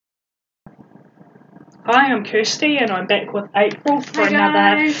Hi, I'm Kirsty and I'm back with April for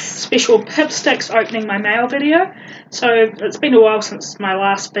another special Pipsticks opening my mail video. So it's been a while since my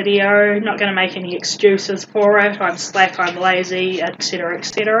last video, not going to make any excuses for it, I'm slack, I'm lazy, etc,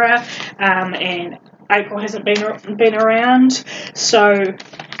 etc, and April hasn't been around, so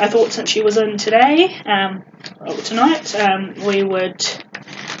I thought since she was in today, tonight, we would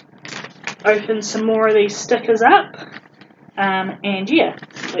open some more of these stickers up. And yeah,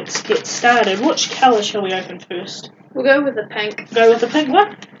 let's get started. Which colour shall we open first? We'll go with the pink. Go with the pink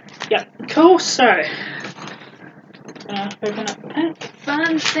one? Yep, cool. So, open up the pink.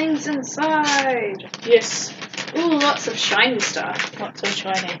 Fun things inside. Yes. Ooh, lots of shiny stuff. Lots of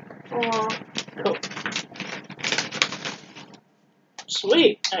shiny. Oh, cool.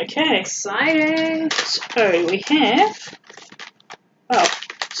 Sweet. Okay. Exciting. So we have. Oh.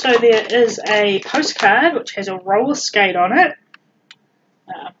 So there is a postcard which has a roller skate on it.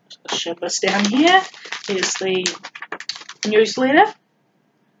 I'll shove this down here. Here's the newsletter.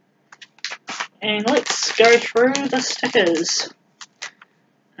 And let's go through the stickers.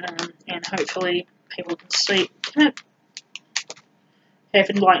 And hopefully people can see it.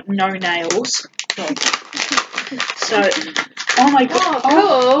 Having like no nails. So, oh my god.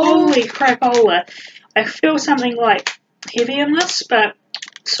 Oh, cool. Holy crapola. I feel something like heavy in this, but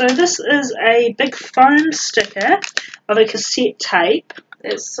so this is a big foam sticker of a cassette tape.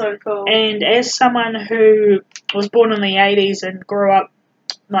 It's so cool. And as someone who was born in the 80s and grew up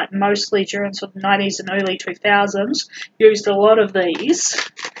like mostly during sort of 90s and early 2000s, used a lot of these.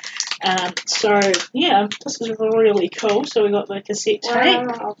 So yeah, this is really cool. So we got the cassette tape.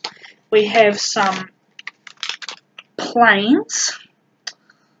 Wow. We have some planes.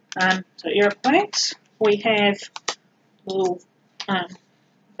 So airplanes. We have little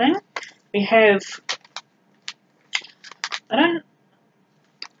thing. We have, I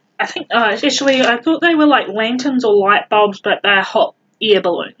thought they were like lanterns or light bulbs, but they're hot air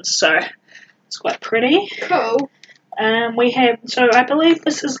balloons, so it's quite pretty. Cool. We have, so I believe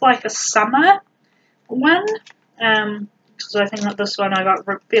this is like a summer one, because I think that this one I got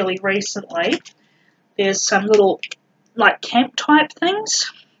fairly recently. There's some little like camp type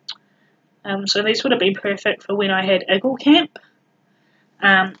things. So these would have been perfect for when I had Eagle Camp.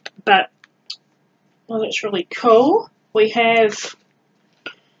 But, well, that's really cool. We have,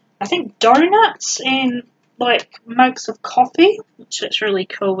 I think, donuts and, like, mugs of coffee, which is really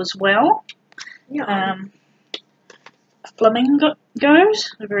cool as well. Yeah. Flamingos,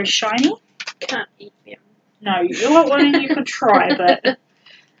 they're very shiny. Can't eat them. No, you're one you could try, but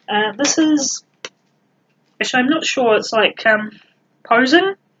this is, actually, I'm not sure, it's like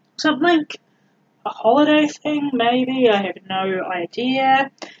posing something. A holiday thing, maybe, I have no idea.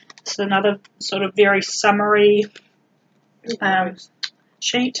 It's another sort of very summery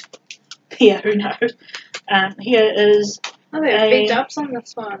sheet. Yeah, who knows? Here is there are big ups on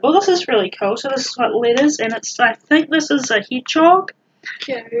this one. Well, this is really cool. So this is like letters, and it's, I think this is a hedgehog.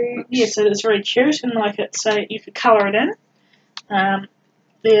 Cute. Yes, it is very cute, and like it's you could colour it in.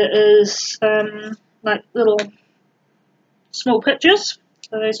 There is like little small pictures.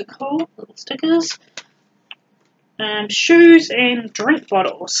 So those are cool, little stickers. Shoes and drink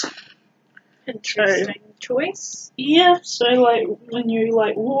bottles. Interesting choice. Yeah, so like when you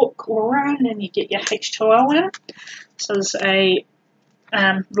like walk or run and you get your H2O in. So there's a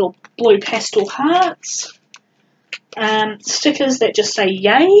little blue pastel hearts. Stickers that just say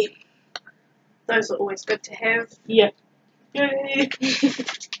yay. Those are always good to have. Yep. Yay.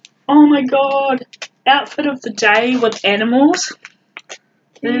 Oh my god. Outfit of the day with animals.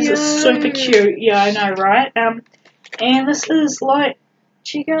 These are super cute. Yeah, I know, right? And this is like,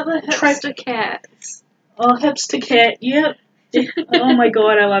 check out the hipster cats. Oh, hipster cat, yep. Oh my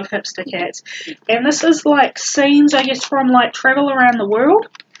god, I love hipster cats. And this is like scenes, I guess, from like travel around the world.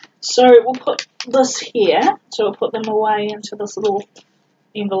 So we'll put this here. So we'll put them away into this little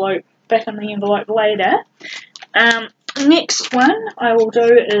envelope, back in the envelope later. Next one I will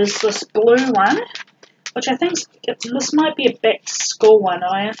do is this blue one, which I think this might be a back to school one.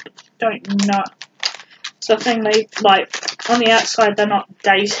 I don't know. So I think they, like, on the outside they're not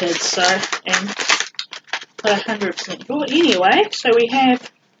dated, so, and 100% sure. Anyway, so we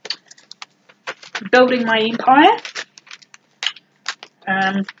have Building My Empire.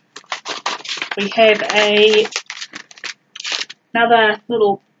 We have another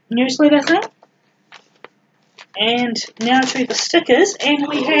little newsletter thing. And now to the stickers, and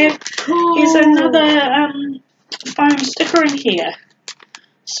we have, here's another foam sticker in here.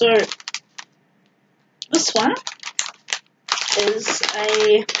 So this one is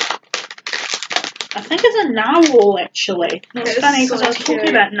a I think it's a narwhal actually. It's That funny is because so I was talking cute.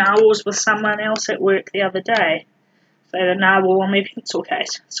 about narwhals with someone else at work the other day. They had a narwhal on their pencil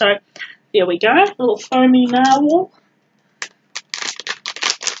case. So there we go, little foamy narwhal.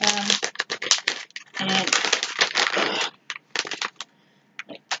 And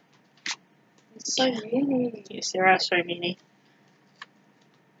So many. yes, there are so many.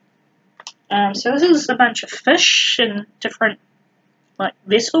 So this is a bunch of fish in different like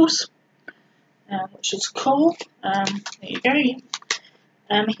vessels, which is cool. There you go.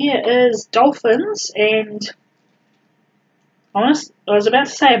 Here is dolphins, and I was about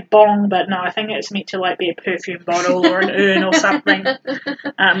to say a bong, but no, I think it's meant to like be a perfume bottle or an urn or something.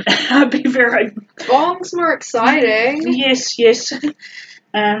 I'd be very Bong's more exciting. yes.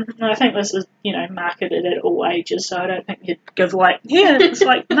 I think this is, marketed at all ages, so I don't think you'd give like, yeah, it's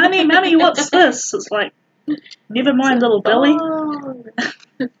like, mummy, what's this? It's like, never mind, little Billy. Bong.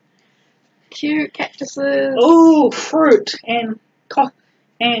 Cute cactuses. Oh, fruit and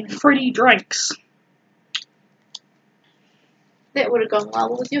fruity drinks. That would have gone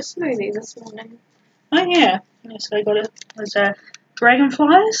well with your smoothie this morning. Oh yeah, so I got there's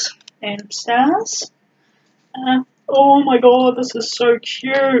dragonflies and stars. Oh my god, this is so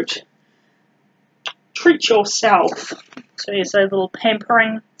cute. Treat yourself. So here's a little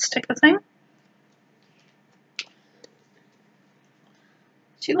pampering sticker thing.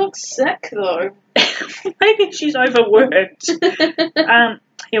 She looks sick though. Maybe she's overworked.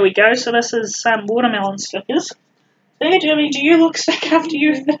 Here we go. So this is some watermelon stickers. There, Jimmy, do you look sick after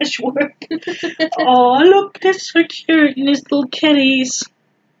you finish work? Oh, look, they're so cute. And there's little kitties.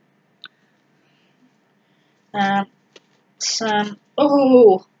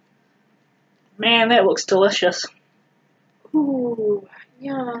 Oh, man, that looks delicious. Ooh,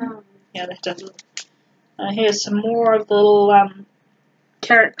 yum. Yeah, that does. Here's some more of the little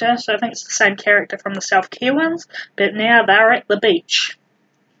character. So I think it's the same character from the self-care ones, but now they're at the beach.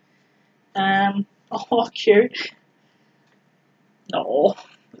 Oh, cute. Oh,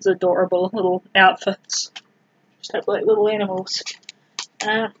 it's adorable little outfits. Just have like little animals.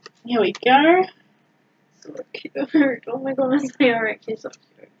 Here we go. So cute. Oh my goodness, they are actually so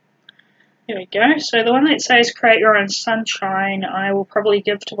cute. Here we go. So the one that says create your own sunshine, I will probably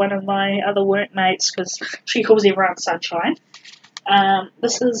give to one of my other workmates because she calls everyone sunshine.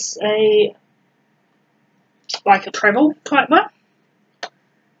 This is like a travel type one,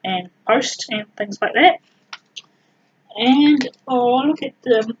 and post and things like that. And oh, look at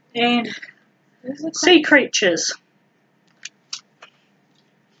them, and sea creatures.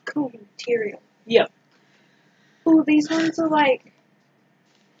 Cool material. Yep. Oh, these ones are like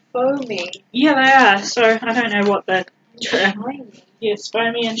foamy. Yeah, they are. So I don't know what the Shiny. yes,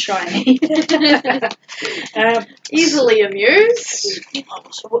 foamy and shiny. Easily amused.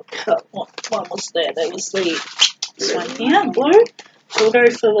 So what one was there? There was this one here, blue. So we'll go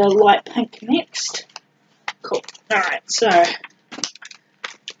for the light pink next. Cool. Alright, so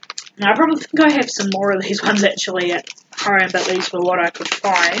now I probably think I have some more of these ones actually at home, but these were what I could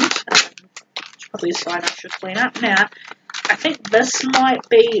find. Probably a sign I should clean up. Now, I think this might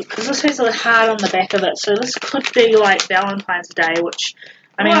be, because this has a heart on the back of it, so this could be like Valentine's Day, which,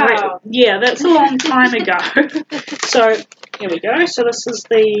 I mean, wow. yeah, that's a long time ago. So, here we go. So this is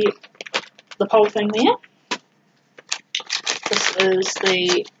the whole thing there. This is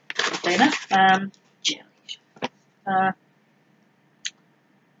the cleaner.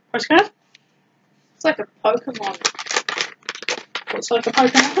 Postcard? It's like a Pokemon Looks like a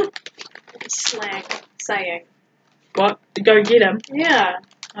Pokemon. slang saying. What? Go get him. Yeah.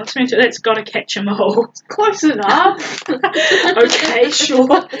 That's gotta catch 'em all. Close enough. Okay, sure.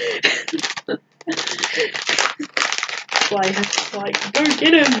 like, go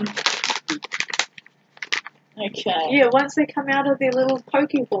get him. Okay. Yeah, once they come out of their little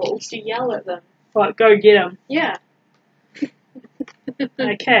Pokeballs, you yell at them. Like, go get him. Yeah.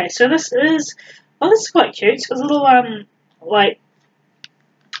 Okay, so this is quite cute. It's got a little, like,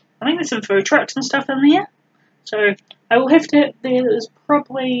 I think there's some food trucks and stuff in there. So, I will have to, there's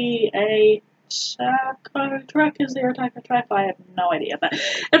probably a taco truck. Is there a taco truck? I have no idea, but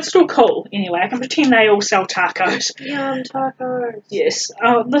it's still cool. Anyway, I can pretend they all sell tacos. Yum, tacos. Yes.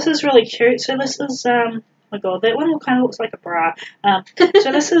 This is really cute. So this is, oh my god, that one kind of looks like a bra. So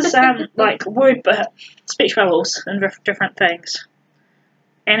this is, like, speech bubbles and different things.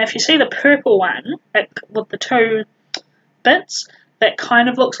 And if you see the purple one, with the two bits, that kind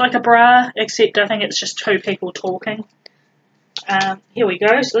of looks like a bra, except I think it's just two people talking. Here we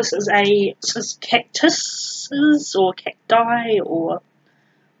go. So this is cactuses or cacti or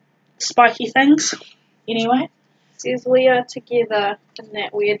spiky things. Anyway, says we are together in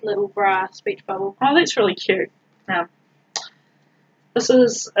that weird little bra speech bubble. Oh, that's really cute. This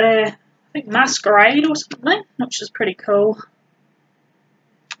is, I think, Masquerade or something, which is pretty cool.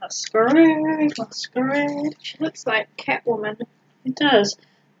 Masquerade. She looks like Catwoman. It does.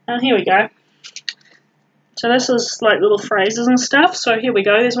 Here we go. So this is like little phrases and stuff. So here we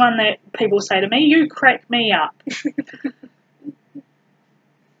go. There's one that people say to me, "You crack me up."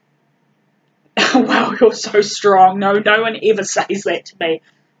 Wow, you're so strong. No one ever says that to me.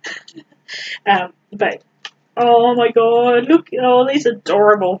 But, oh my god, look, oh, these are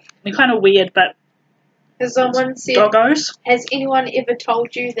adorable. They're kind of weird, but Has someone said, doggos. has anyone ever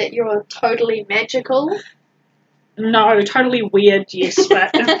told you that you're totally magical? No, totally weird, yes,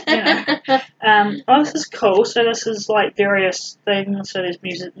 but, you know. Oh, this is cool. So this is like various things. So there's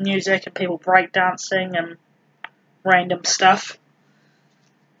music and people breakdancing and random stuff.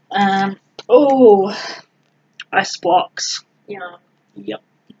 Oh, ice blocks. Yeah. Yep.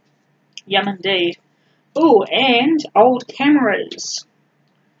 Yum indeed. Oh, and old cameras.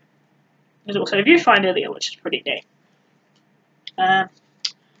 There's also a viewfinder there, which is pretty neat.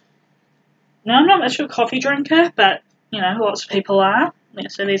 Now, I'm not much of a coffee drinker, but, you know, lots of people are. Yeah,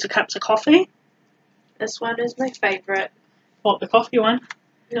 so these are cups of coffee. This one is my favourite. What, the coffee one?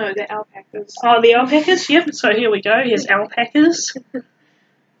 No, the alpacas. Oh, the alpacas? Yep, so here we go. Here's alpacas.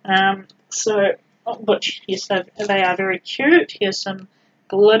 Which, yes, they are very cute. Here's some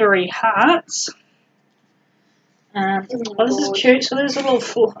glittery hearts. Oh, this is cute. So there's a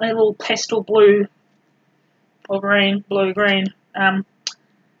little pastel blue or green, blue-green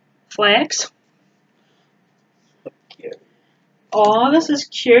flags. Oh, this is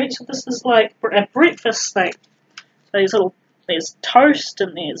cute. So this is like a breakfast thing. So there's toast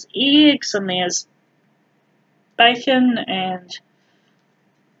and there's eggs and there's bacon and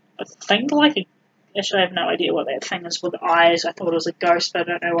I think actually I have no idea what that thing is with eyes. I thought it was a ghost, but I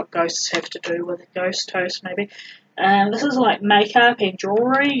don't know what ghosts have to do with a ghost toast maybe. This is like makeup and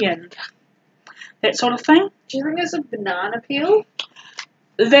jewellery and that sort of thing. Do you think it's a banana peel?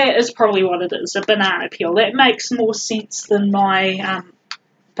 That is probably what it is, a banana peel. That makes more sense than my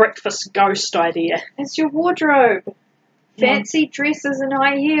breakfast ghost idea. It's your wardrobe. Fancy dresses and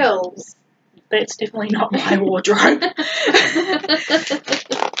high heels. That's definitely not my wardrobe.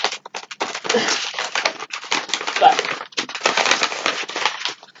 But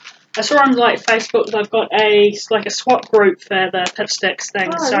I saw on like Facebook they've got a swap group for the Pipsticks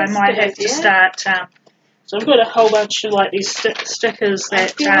thing, so I might have to start. So I've got a whole bunch of like these stickers that. I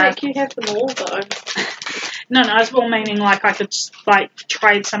feel like you have them all though. No, I was more meaning like I could like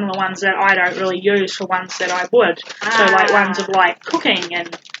trade some of the ones that I don't really use for ones that I would. So like ones of like cooking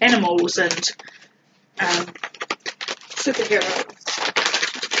and animals and superheroes.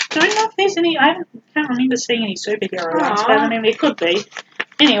 I don't know if there's any. I can't remember seeing any superhero ones, but I mean there could be.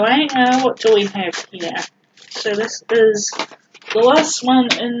 Anyway, what do we have here? So this is the last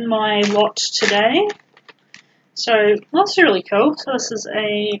one in my lot today. So that's really cool. So this is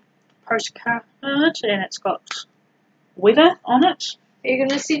a postcard and it's got weather on it. Are you going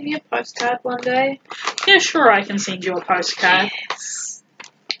to send me a postcard one day? Yeah, sure, I can send you a postcard. Yes.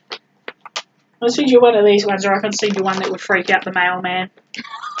 I'll send you one of these ones, or I can send you one that would freak out the mailman.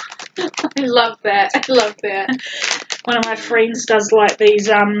 I love that. I love that. One of my friends does like these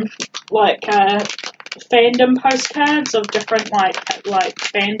fandom postcards of different like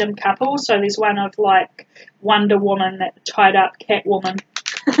fandom couples. So there's one of like Wonder Woman that tied up Catwoman.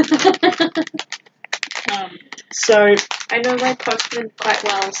 So I know my postman quite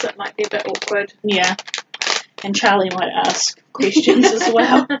well, so it might be a bit awkward. Yeah, and Charlie might ask questions as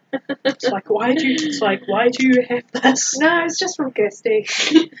well. It's like, why do you have this? No, it's just from Kirsty.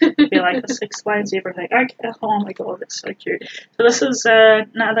 Be like, this explains everything. Okay. Oh my god, that's so cute. So this is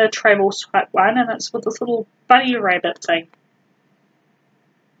another travel swipe one, and it's with this little bunny rabbit thing.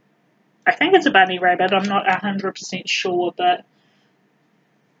 I think it's a bunny rabbit. I'm not 100% sure, but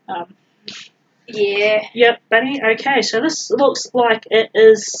yeah. Yep, bunny. Okay, so this looks like it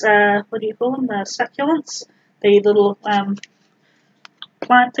is what do you call them? The succulents, the little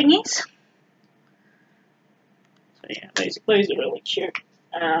plant thingies. So yeah, these are really cute.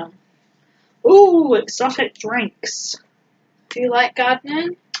 Ooh, exotic drinks. Do you like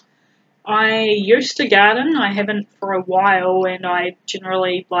gardening? I used to garden. I haven't for a while, and I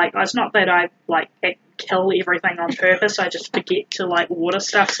generally it's not that I kill everything on purpose. I just forget to water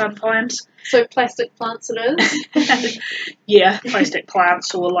stuff sometimes. So plastic plants it is? Yeah, plastic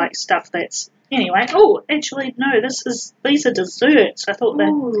plants or stuff that's anyway. Oh, actually no, these are desserts. I thought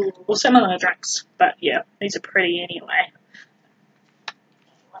some of them are drinks, but yeah, these are pretty anyway.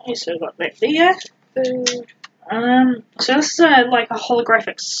 So I've got that there. Food. So this is like a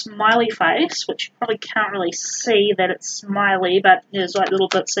holographic smiley face, which you probably can't really see that it's smiley, but there's like little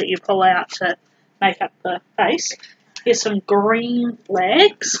bits that you pull out to make up the face. Here's some green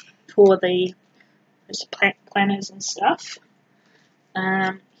flags for the planners and stuff.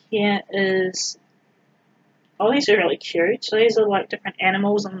 Here is, oh, these are really cute. So these are like different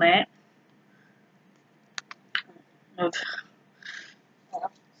animals and that.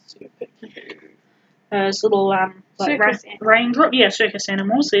 There's little like raindrop, yeah, circus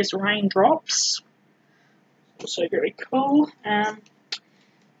animals. There's raindrops, also very cool.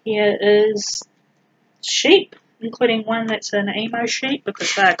 Here is sheep, including one that's an emo sheep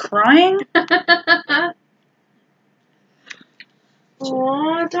because they're crying.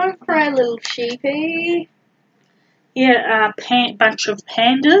 Oh, don't cry, little sheepy. Here are bunch of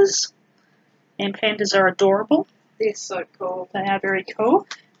pandas, and pandas are adorable. They're so cool. They are very cool.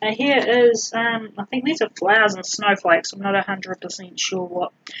 Here is, I think these are flowers and snowflakes. I'm not 100% sure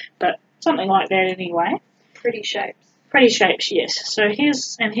what, but something like that anyway. Pretty shapes. Pretty shapes, yes. So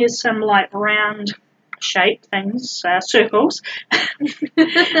here's some like round shape things, circles,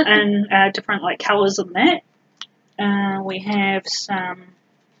 and different like colours in that. We have some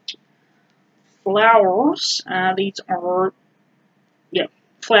flowers. These are, yeah,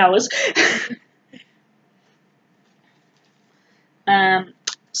 flowers.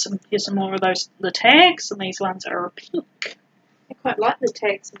 Here's some more of the tags, and these ones are pink. I quite like the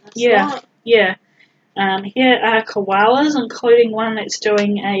tags in this. Yeah, yeah. Here are koalas, including one that's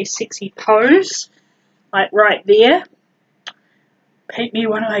doing a sexy pose, like right there. Paint me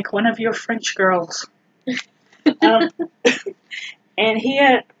like one of your French girls. And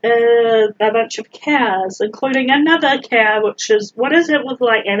here a bunch of cows, including another cow, which is, what is it with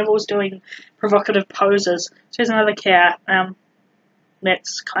like animals doing provocative poses? So here's another cow.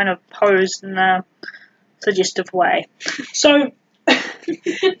 That's kind of posed in a suggestive way. So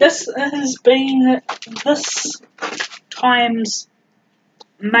this has been this time's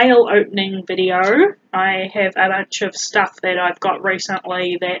mail opening video. I have a bunch of stuff that I've got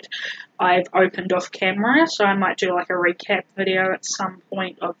recently that I've opened off camera, so I might do like a recap video at some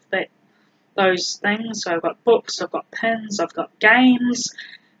point of those things. So I've got books, I've got pins, I've got games,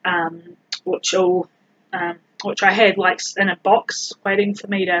 which I had like in a box waiting for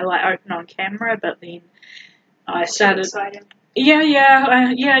me to like open on camera, but then I started.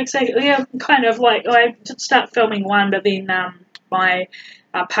 Yeah, exactly. Yeah, kind of like I did start filming one, but then my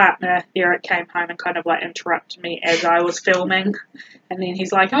partner Eric came home and kind of like interrupted me as I was filming, and then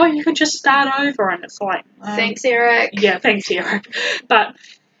he's like, "Oh, you could just start over," and it's like, thanks, Eric. Yeah, thanks, Eric. But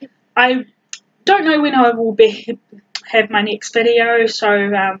I don't know when I will have my next video,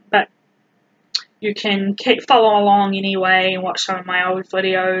 so but you can follow along anyway and watch some of my old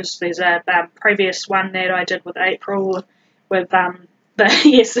videos. There's a previous one that I did with April with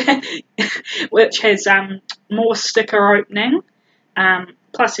yes, which has more sticker opening.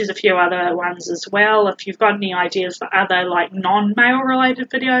 Plus there's a few other ones as well. If you've got any ideas for other like non-mail related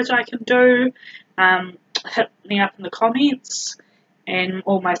videos I can do, hit me up in the comments. And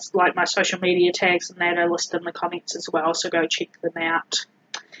all my social media tags and that are listed in the comments as well, so go check them out.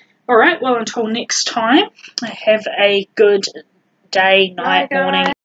 Alright, well until next time, have a good day, night, morning.